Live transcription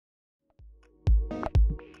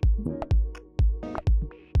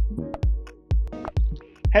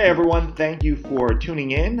Hey everyone, thank you for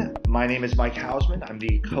tuning in. My name is Mike Housman. I'm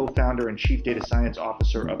the co-founder and chief data science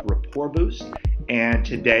officer of RapportBoost. And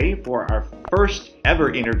today, for our first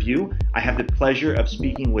ever interview, I have the pleasure of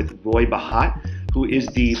speaking with Roy Bahat, who is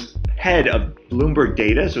the head of Bloomberg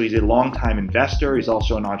Data. So he's a longtime investor. He's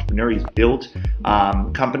also an entrepreneur. He's built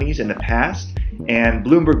companies in the past. And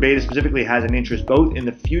Bloomberg Beta specifically has an interest both in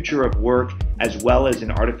the future of work as well as in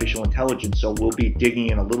artificial intelligence. So we'll be digging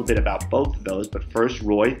in a little bit about both of those. But first,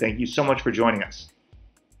 Roy, thank you so much for joining us.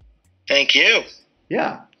 Thank you.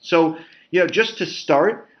 Yeah. So, just to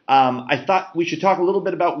start, I thought we should talk a little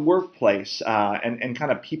bit about workplace and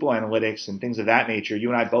kind of people analytics and things of that nature.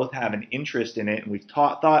 You and I both have an interest in it, and we've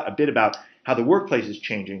thought a bit about how the workplace is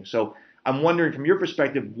changing. So I'm wondering, from your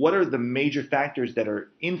perspective, what are the major factors that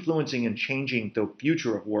are influencing and changing the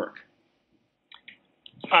future of work?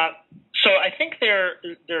 So I think there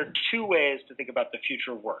are two ways to think about the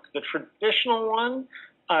future of work. The traditional one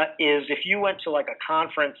is if you went to like a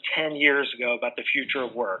conference 10 years ago about the future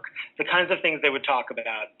of work, the kinds of things they would talk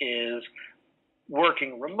about is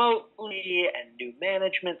working remotely and new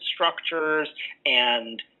management structures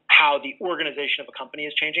and how the organization of a company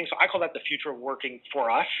is changing. So I call that the future of working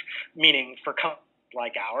for us, meaning for companies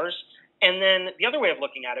like ours. And then the other way of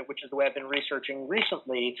looking at it, which is the way I've been researching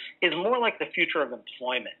recently, is more like the future of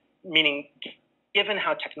employment, meaning given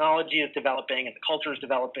how technology is developing and the culture is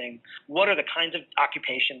developing, what are the kinds of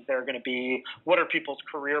occupations there are going to be? What are people's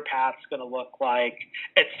career paths going to look like,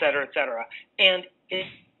 et cetera, et cetera. And it's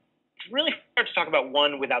really hard to talk about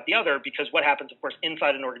one without the other because what happens, of course,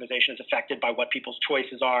 inside an organization is affected by what people's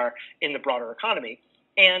choices are in the broader economy.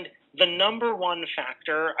 And the number one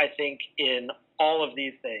factor, I think, in all of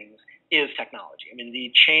these things is technology. I mean,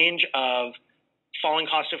 the change of falling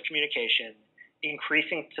cost of communication,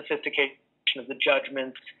 increasing sophistication of the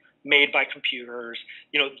judgments made by computers,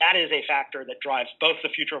 that is a factor that drives both the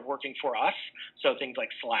future of working for us, so things like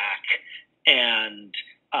Slack and,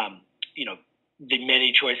 the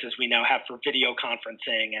many choices we now have for video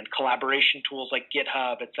conferencing and collaboration tools like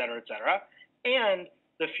GitHub, et cetera, and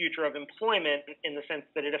the future of employment in the sense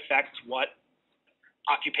that it affects what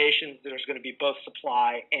occupations there's going to be both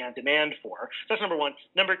supply and demand for. So that's number one.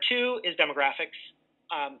 Number two is demographics.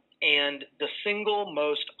 And the single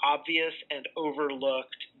most obvious and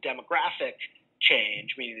overlooked demographic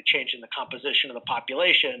change, meaning the change in the composition of the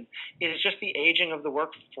population, is just the aging of the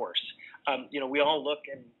workforce. We all look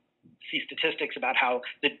and see statistics about how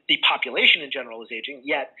the population in general is aging,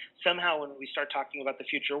 yet somehow when we start talking about the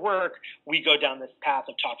future of work, we go down this path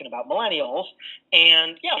of talking about millennials.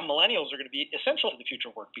 And yeah, millennials are going to be essential to the future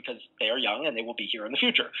of work because they are young and they will be here in the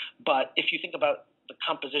future. But if you think about the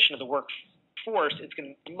composition of the workforce, it's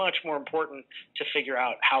going to be much more important to figure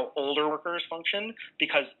out how older workers function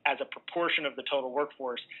because as a proportion of the total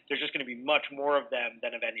workforce, there's just going to be much more of them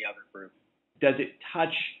than of any other group. Does it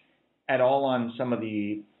touch at all on some of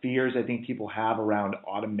the fears I think people have around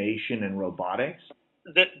automation and robotics?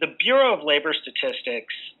 The Bureau of Labor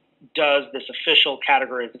Statistics does this official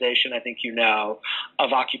categorization, I think of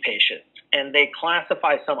occupations. And they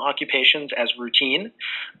classify some occupations as routine.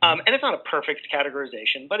 And it's not a perfect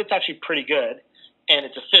categorization, but it's actually pretty good. And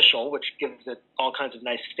it's official, which gives it all kinds of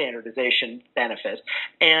nice standardization benefits.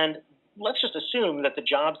 And let's just assume that the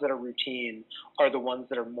jobs that are routine are the ones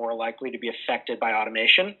that are more likely to be affected by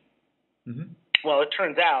automation. Mm-hmm. Well, it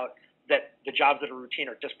turns out that the jobs that are routine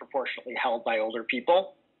are disproportionately held by older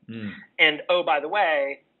people. Mm. And oh, by the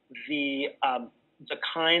way, the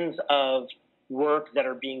kinds of work that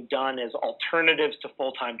are being done as alternatives to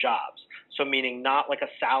full-time jobs. So meaning not like a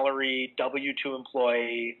salary W-2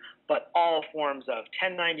 employee, but all forms of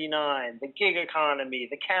 1099, the gig economy,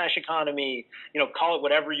 the cash economy, call it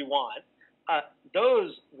whatever you want.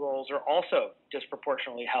 Those roles are also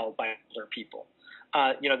disproportionately held by older people.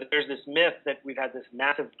 There's this myth that we've had this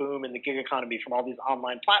massive boom in the gig economy from all these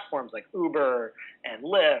online platforms like Uber and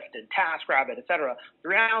Lyft and TaskRabbit, et cetera. The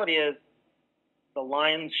reality is the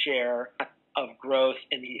lion's share of growth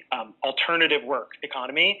in the alternative work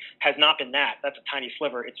economy has not been that. That's a tiny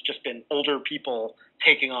sliver. It's just been older people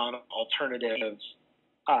taking on alternative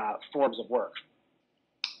forms of work.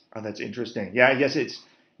 Oh, that's interesting. Yeah, I guess it's,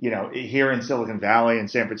 here in Silicon Valley and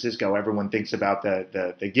San Francisco, everyone thinks about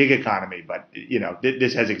the gig economy, but,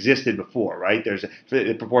 this has existed before, right? There's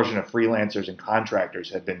the proportion of freelancers and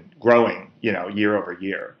contractors have been growing, year over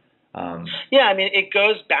year. Yeah, I mean, it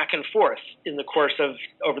goes back and forth over the course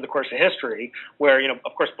of history where,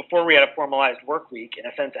 of course, before we had a formalized work week, in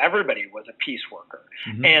a sense, everybody was a piece worker.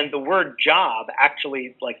 Mm-hmm. And the word job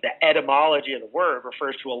actually, like the etymology of the word,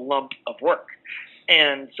 refers to a lump of work.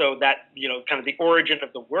 And so that, kind of the origin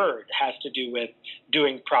of the word has to do with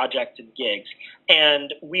doing projects and gigs.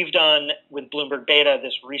 And we've done with Bloomberg Beta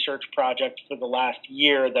this research project for the last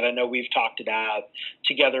year that I know we've talked about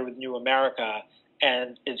together with New America,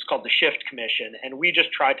 and it's called the Shift Commission. And we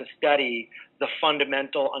just tried to study the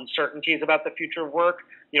fundamental uncertainties about the future of work.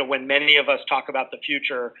 When many of us talk about the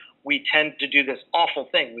future, we tend to do this awful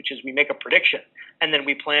thing, which is we make a prediction and then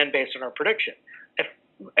we plan based on our prediction.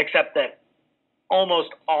 Except that almost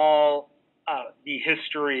all the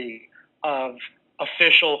history of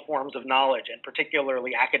official forms of knowledge, and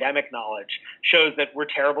particularly academic knowledge, shows that we're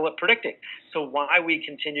terrible at predicting. So why we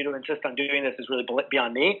continue to insist on doing this is really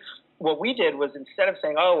beyond me. What we did was, instead of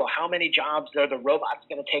saying, oh, well, how many jobs are the robots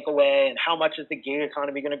going to take away and how much is the gig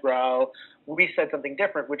economy going to grow, we said something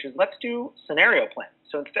different, which is let's do scenario planning.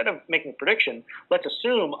 So instead of making a prediction, let's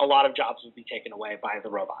assume a lot of jobs will be taken away by the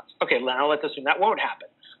robots. Okay, now let's assume that won't happen.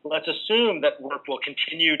 Let's assume that work will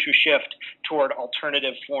continue to shift toward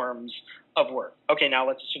alternative forms of work. Okay, now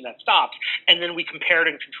let's assume that stops. And then we compared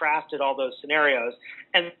and contrasted all those scenarios.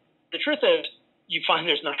 And the truth is, you find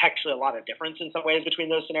there's not actually a lot of difference in some ways between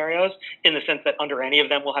those scenarios, in the sense that under any of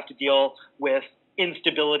them we'll have to deal with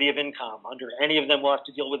instability of income. Under any of them we'll have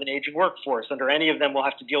to deal with an aging workforce. Under any of them we'll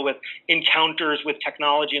have to deal with encounters with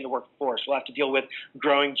technology in the workforce. We'll have to deal with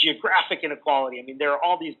growing geographic inequality. I mean, there are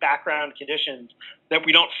all these background conditions that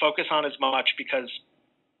we don't focus on as much because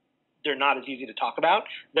they're not as easy to talk about,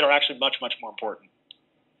 that are actually much, much more important.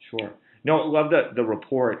 Sure. No, I love the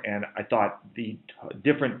report, and I thought the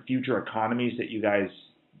different future economies that you guys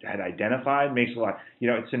had identified makes a lot.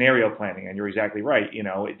 It's scenario planning, and you're exactly right.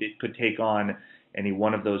 It could take on any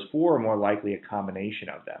one of those four, or more likely a combination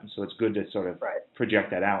of them. So it's good to sort of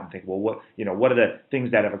project that out and think, well, what are the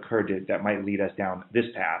things that have occurred that might lead us down this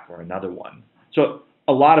path or another one? So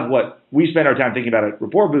a lot of what we spend our time thinking about at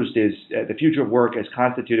Report Boost is the future of work as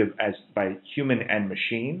constituted as by human and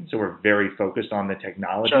machine. So we're very focused on the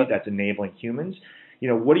technology that's enabling humans.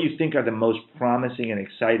 What do you think are the most promising and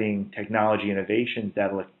exciting technology innovations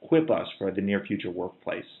that will equip us for the near future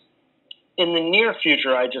workplace? In the near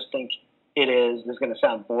future, I just think this is going to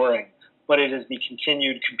sound boring, but it is the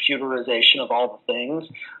continued computerization of all the things.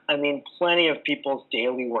 I mean, plenty of people's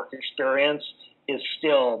daily work experience is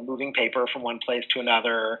still moving paper from one place to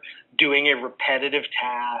another, doing a repetitive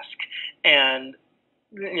task, and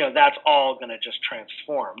that's all going to just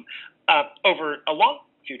transform. Over a long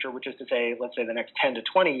future, which is to say, let's say the next 10 to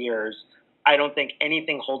 20 years, I don't think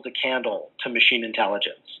anything holds a candle to machine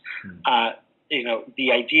intelligence.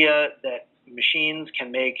 The idea that machines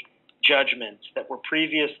can make judgments that were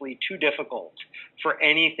previously too difficult for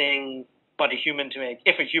anything but a human to make,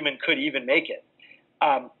 if a human could even make it,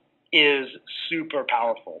 is super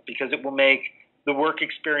powerful, because it will make the work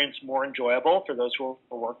experience more enjoyable for those who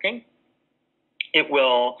are working. It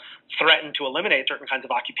will threaten to eliminate certain kinds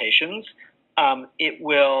of occupations. It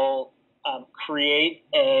will create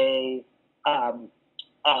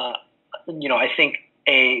I think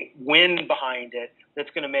a wind behind it that's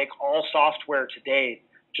going to make all software to date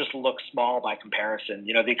just look small by comparison.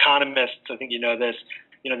 The economists, I think this,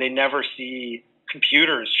 they never see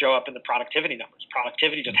computers show up in the productivity numbers.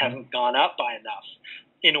 Productivity just hasn't gone up by enough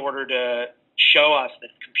in order to show us that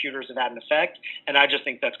computers have had an effect. And I just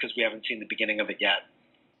think that's because we haven't seen the beginning of it yet.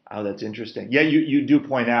 Oh, that's interesting. Yeah, you do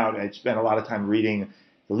point out, I spent a lot of time reading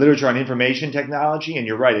the literature on information technology, and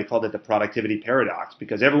you're right, they called it the productivity paradox,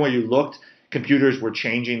 because everywhere you looked, computers were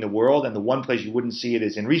changing the world, and the one place you wouldn't see it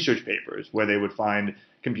is in research papers, where they would find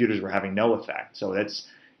computers were having no effect. So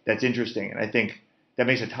that's interesting, and I think that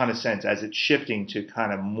makes a ton of sense. As it's shifting to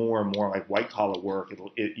kind of more and more like white-collar work,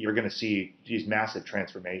 you're going to see these massive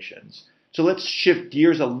transformations. So let's shift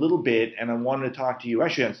gears a little bit, and I wanted to talk to you,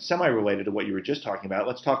 actually semi-related to what you were just talking about.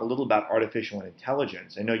 Let's talk a little about artificial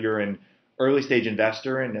intelligence. I know you're an early-stage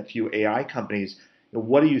investor in a few AI companies.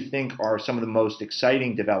 What do you think are some of the most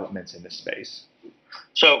exciting developments in this space?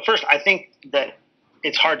 So first, I think that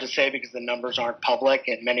it's hard to say because the numbers aren't public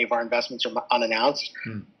and many of our investments are unannounced.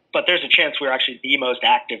 But there's a chance we're actually the most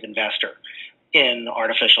active investor in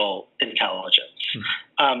artificial intelligence.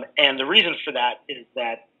 And the reason for that is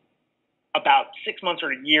that about 6 months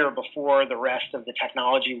or a year before the rest of the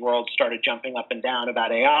technology world started jumping up and down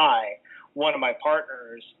about AI, one of my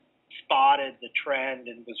partners spotted the trend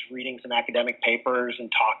and was reading some academic papers and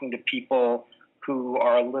talking to people who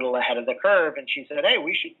are a little ahead of the curve. And she said, hey,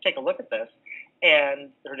 we should take a look at this. And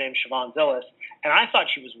her name's Siobhan Zillis. And I thought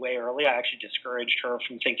she was way early. I actually discouraged her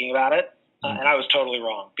from thinking about it. And I was totally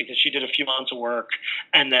wrong, because she did a few months of work.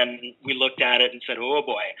 And then we looked at it and said, oh,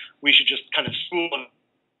 boy, we should just kind of spool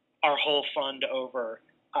our whole fund over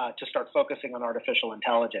to start focusing on artificial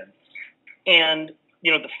intelligence. And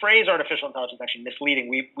the phrase artificial intelligence is actually misleading.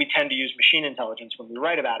 We tend to use machine intelligence when we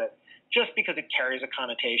write about it, just because it carries a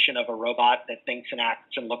connotation of a robot that thinks and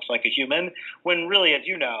acts and looks like a human, when really, as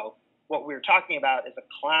you know, what we're talking about is a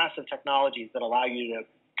class of technologies that allow you to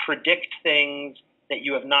predict things that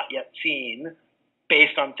you have not yet seen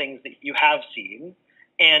based on things that you have seen,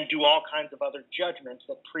 and do all kinds of other judgments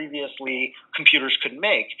that previously computers couldn't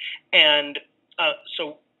make. And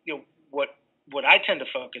so what I tend to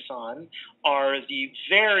focus on are the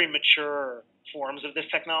very mature forms of this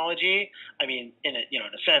technology. I mean, in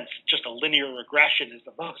a sense, just a linear regression is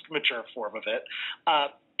the most mature form of it,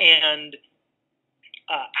 and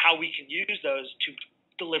how we can use those to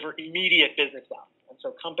deliver immediate business value. And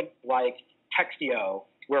so companies like Textio,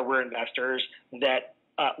 where we're investors, that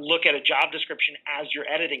look at a job description as you're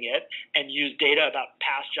editing it and use data about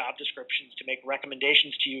past job descriptions to make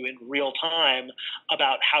recommendations to you in real time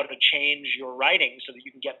about how to change your writing so that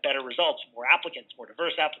you can get better results, more applicants, more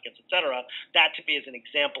diverse applicants, et cetera. That to me is an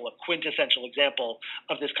example, a quintessential example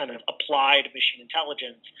of this kind of applied machine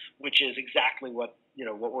intelligence, which is exactly what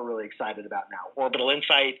we're really excited about now. Orbital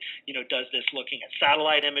Insight, does this looking at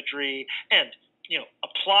satellite imagery, and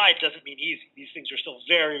applied doesn't mean easy. These things are still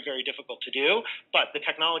very, very difficult to do, but the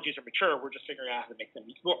technologies are mature. We're just figuring out how to make them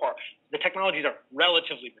useful, or the technologies are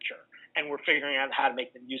relatively mature, and we're figuring out how to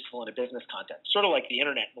make them useful in a business context, sort of like the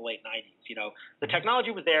internet in the late 90s. The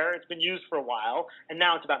technology was there, it's been used for a while, and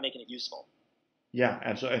now it's about making it useful. Yeah,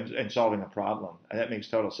 and solving a problem. That makes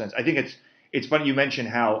total sense. I think it's funny you mentioned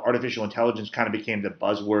how artificial intelligence kind of became the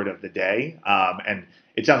buzzword of the day, and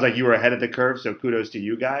it sounds like you were ahead of the curve, so kudos to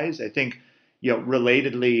you guys. I think,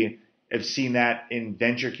 relatedly, I've seen that in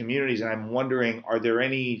venture communities, and I'm wondering, are there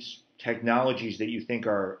any technologies that you think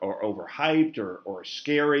are overhyped or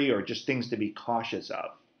scary, or just things to be cautious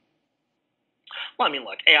of? Well, I mean,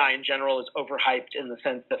 look, AI in general is overhyped in the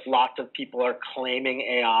sense that lots of people are claiming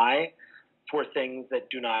AI for things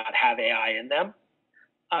that do not have AI in them.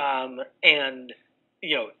 And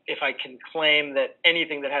if I can claim that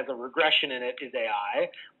anything that has a regression in it is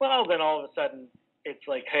AI, well, then all of a sudden it's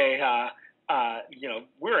like, hey,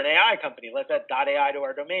 we're an AI company. Let's add .ai to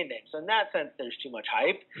our domain name. So in that sense, there's too much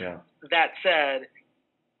hype. Yeah. That said,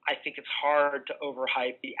 I think it's hard to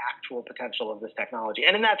overhype the actual potential of this technology.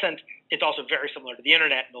 And in that sense, it's also very similar to the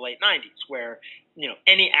internet in the late 90s, where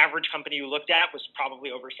any average company you looked at was probably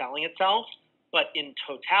overselling itself. But in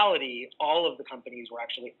totality, all of the companies were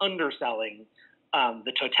actually underselling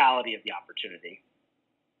the totality of the opportunity.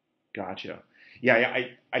 Gotcha. Yeah,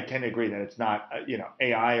 I tend to agree that it's not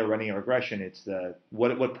AI or running a regression. It's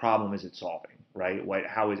what problem is it solving, right?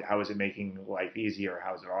 How is it making life easier?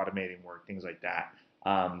 How is it automating work? Things like that.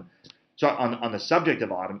 So on the subject of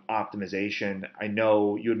optimization, I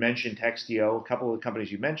know you had mentioned Textio. A couple of the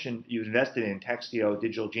companies you mentioned you invested in, Textio,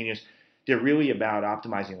 Digital Genius. They're really about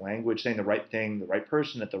optimizing language, saying the right thing, the right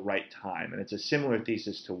person at the right time, and it's a similar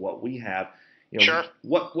thesis to what we have. Sure.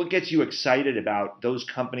 What gets you excited about those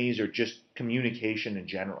companies, or just communication in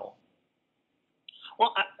general?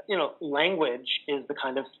 Well, language is the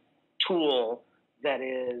kind of tool that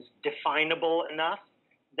is definable enough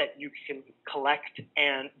that you can collect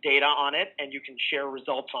data on it and you can share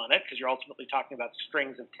results on it, because you're ultimately talking about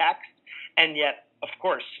strings of text, and yet, of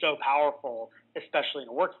course, so powerful, especially in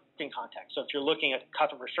a working context. So if you're looking at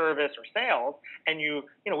customer service or sales, and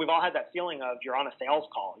we've all had that feeling of you're on a sales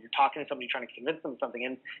call, you're talking to somebody trying to convince them of something,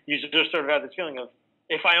 and you just sort of have this feeling of,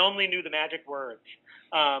 if I only knew the magic words,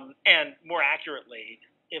 and more accurately,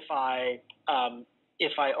 if I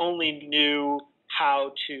only knew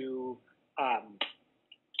how to,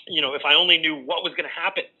 if I only knew what was going to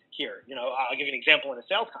happen here. I'll give you an example in a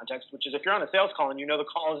sales context, which is if you're on a sales call and you know the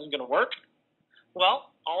call isn't going to work,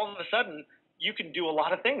 well, all of a sudden you can do a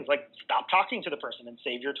lot of things, like stop talking to the person and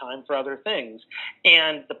save your time for other things.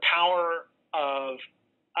 And the power of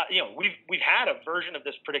we've had a version of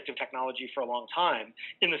this predictive technology for a long time,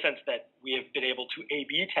 in the sense that we have been able to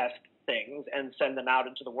A/B test things and send them out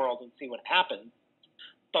into the world and see what happens.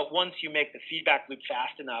 But once you make the feedback loop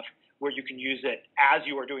fast enough where you can use it as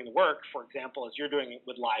you are doing the work, for example, as you're doing it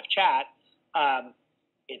with live chat,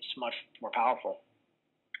 it's much more powerful.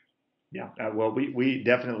 Yeah, well, we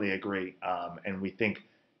definitely agree, and we think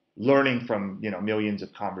learning from millions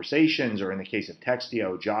of conversations, or in the case of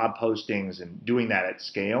Textio, job postings, and doing that at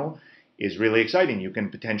scale is really exciting. You can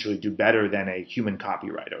potentially do better than a human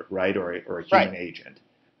copywriter, right, or a human agent.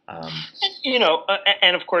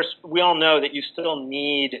 And of course, we all know that you still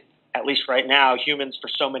need, at least right now, humans for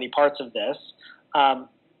so many parts of this. And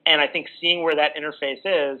I think seeing where that interface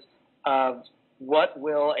is, what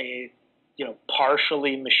will a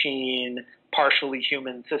partially machine, partially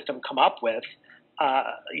human system come up with,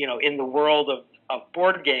 in the world of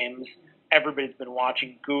board games, everybody's been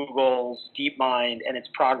watching Google's DeepMind and its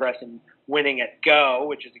progress in winning at Go,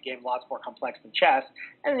 which is a game lots more complex than chess.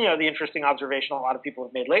 And, the interesting observation a lot of people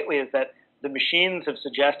have made lately is that the machines have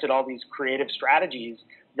suggested all these creative strategies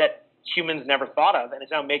that humans never thought of, and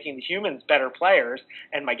it's now making the humans better players.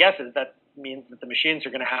 And my guess is that means that the machines are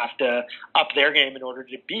going to have to up their game in order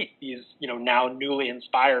to beat these, now newly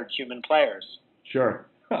inspired human players. Sure.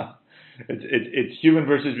 It's human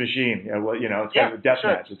versus machine. It's kind of a death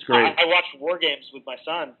match. It's great. I watched War Games with my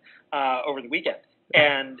son over the weekend,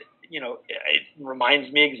 and it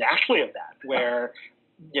reminds me exactly of that, where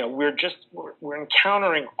we're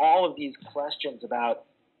encountering all of these questions about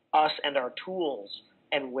us and our tools,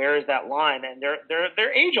 and where is that line? And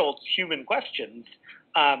they're age-old human questions,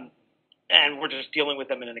 and we're just dealing with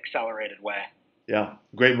them in an accelerated way. Yeah,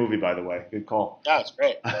 great movie, by the way. Good call. That was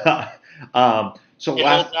great. So it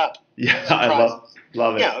holds up. Yeah, I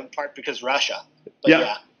love it. Yeah, in part because Russia. But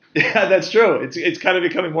yeah, that's true. It's kind of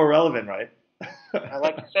becoming more relevant, right? I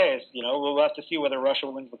like to say is, we'll have to see whether Russia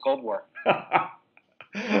wins the Cold War.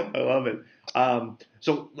 I love it.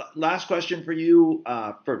 So last question for you,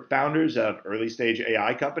 for founders of early stage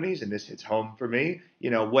AI companies, and this hits home for me,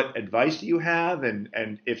 what advice do you have?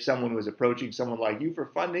 And if someone was approaching someone like you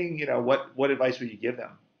for funding, what advice would you give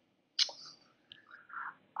them?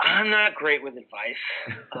 I'm not great with advice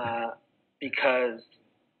because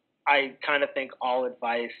I kind of think all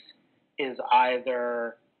advice is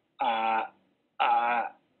either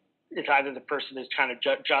the person is trying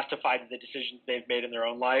to justify the decisions they've made in their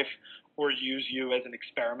own life, or use you as an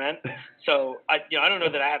experiment. So I don't know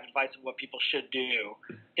that I have advice on what people should do,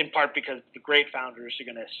 in part because the great founders are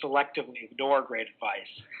going to selectively ignore great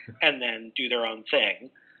advice and then do their own thing.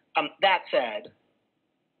 That said,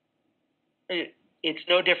 it's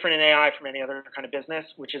no different in AI from any other kind of business,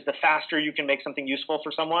 which is the faster you can make something useful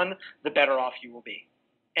for someone, the better off you will be.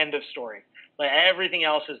 End of story. Like, everything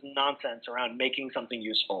else is nonsense around making something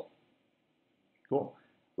useful. Cool.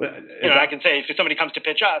 I can say if somebody comes to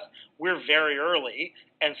pitch us, we're very early,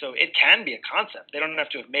 and so it can be a concept. They don't have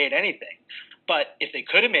to have made anything. But if they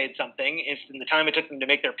could have made something, if in the time it took them to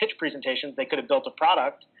make their pitch presentations, they could have built a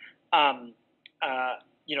product, then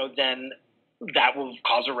that will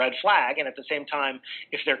cause a red flag. And at the same time,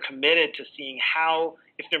 if they're committed to seeing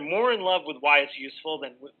if they're more in love with why it's useful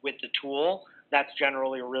than with the tool, that's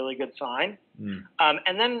generally a really good sign.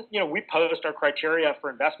 And then, we post our criteria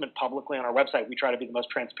for investment publicly on our website. We try to be the most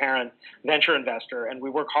transparent venture investor, and we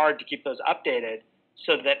work hard to keep those updated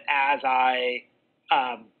so that as I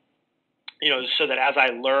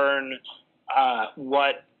learn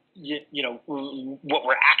what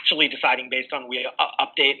we're actually deciding based on, we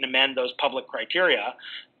update and amend those public criteria.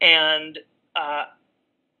 And,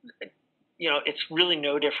 it's really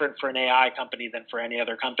no different for an AI company than for any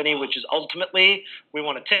other company, which is ultimately we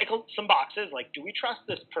want to tick some boxes, like, do we trust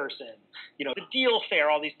this person? The deal fair,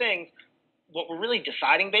 all these things. What we're really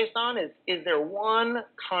deciding based on is there one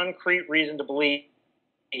concrete reason to believe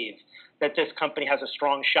that this company has a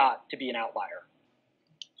strong shot to be an outlier?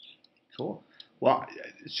 Cool. Well,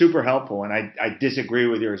 super helpful, and I disagree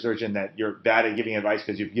with your assertion that you're bad at giving advice,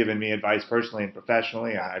 because you've given me advice personally and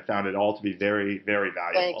professionally. I found it all to be very, very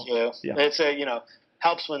valuable. Thank you. Yeah. It's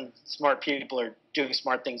helps when smart people are doing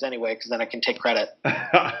smart things anyway, because then I can take credit.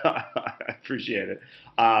 I appreciate it.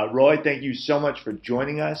 Roy, thank you so much for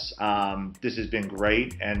joining us. This has been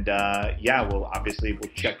great, and we'll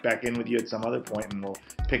check back in with you at some other point, and we'll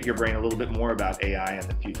pick your brain a little bit more about AI and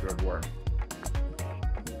the future of work.